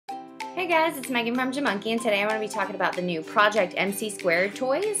Hey guys, it's Megan from JaMonkey, and today I want to be talking about the new Project MC2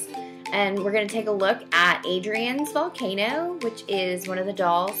 toys. And we're going to take a look at Adrienne's Volcano, which is one of the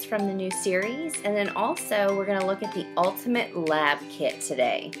dolls from the new series. And then also we're going to look at the Ultimate Lab Kit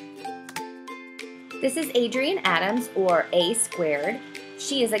today. This is Adrian Adams, or A Squared.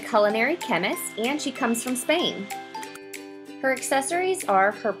 She is a culinary chemist and she comes from Spain. Her accessories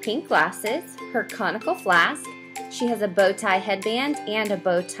are her pink glasses, her conical flask. She has a bow tie headband and a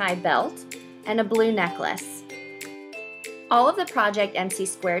bow tie belt, and a blue necklace. All of the Project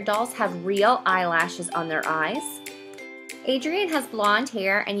MC2 dolls have real eyelashes on their eyes. Adrienne has blonde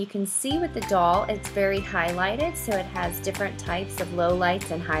hair, and you can see with the doll it's very highlighted, so it has different types of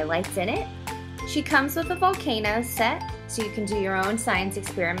lowlights and highlights in it. She comes with a volcano set, so you can do your own science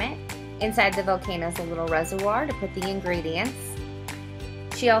experiment. Inside the volcano is a little reservoir to put the ingredients.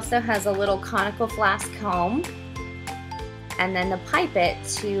 She also has a little conical flask comb, and then the pipette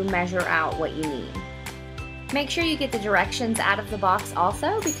to measure out what you need. Make sure you get the directions out of the box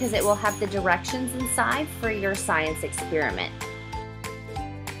also, because it will have the directions inside for your science experiment.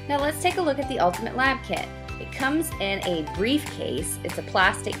 Now let's take a look at the Ultimate Lab Kit. It comes in a briefcase. It's a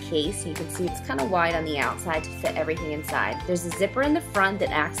plastic case. You can see it's kind of wide on the outside to fit everything inside. There's a zipper in the front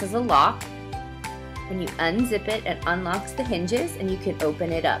that acts as a lock. When you unzip it, it unlocks the hinges and you can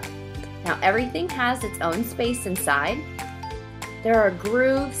open it up. Now everything has its own space inside. There are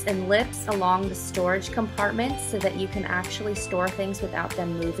grooves and lips along the storage compartments so that you can actually store things without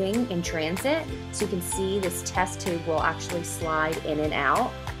them moving in transit. So you can see this test tube will actually slide in and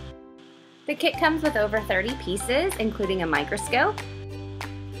out. The kit comes with over 30 pieces, including a microscope.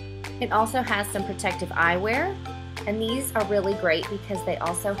 It also has some protective eyewear, and these are really great because they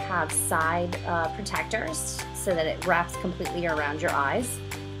also have side protectors so that it wraps completely around your eyes.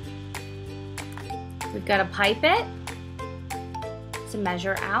 We've got a pipette to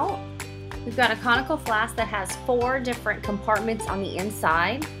measure out. We've got a conical flask that has 4 different compartments on the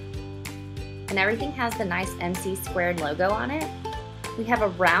inside, and everything has the nice MC2 logo on it. We have a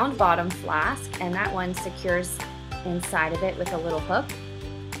round bottom flask, and that one secures inside of it with a little hook.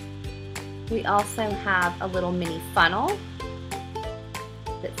 We also have a little mini funnel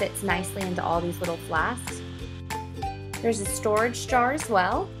that fits nicely into all these little flasks. There's a storage jar as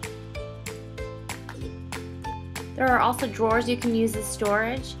well. There are also drawers you can use as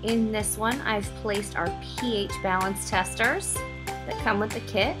storage. In this one, I've placed our pH balance testers that come with the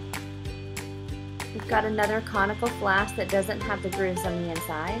kit. We've got another conical flask that doesn't have the grooves on the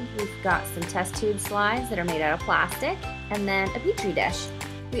inside. We've got some test tube slides that are made out of plastic, and then a petri dish.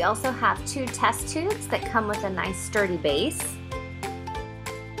 We also have 2 test tubes that come with a nice sturdy base.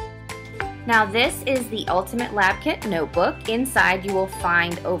 Now this is the Ultimate Lab Kit notebook. Inside you will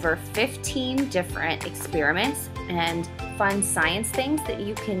find over 15 different experiments and fun science things that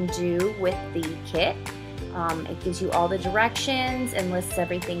you can do with the kit. It gives you all the directions and lists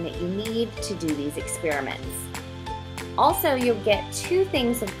everything that you need to do these experiments. Also, you'll get 2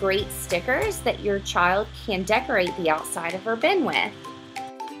 things of great stickers that your child can decorate the outside of her bin with.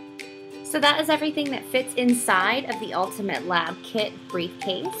 So that is everything that fits inside of the Ultimate Lab Kit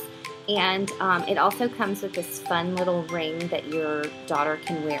briefcase. And it also comes with this fun little ring that your daughter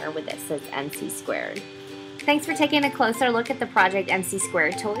can wear with it says MC2. Thanks for taking a closer look at the Project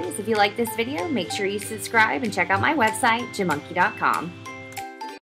MC2 toys. If you like this video, make sure you subscribe and check out my website, JaMonkey.com.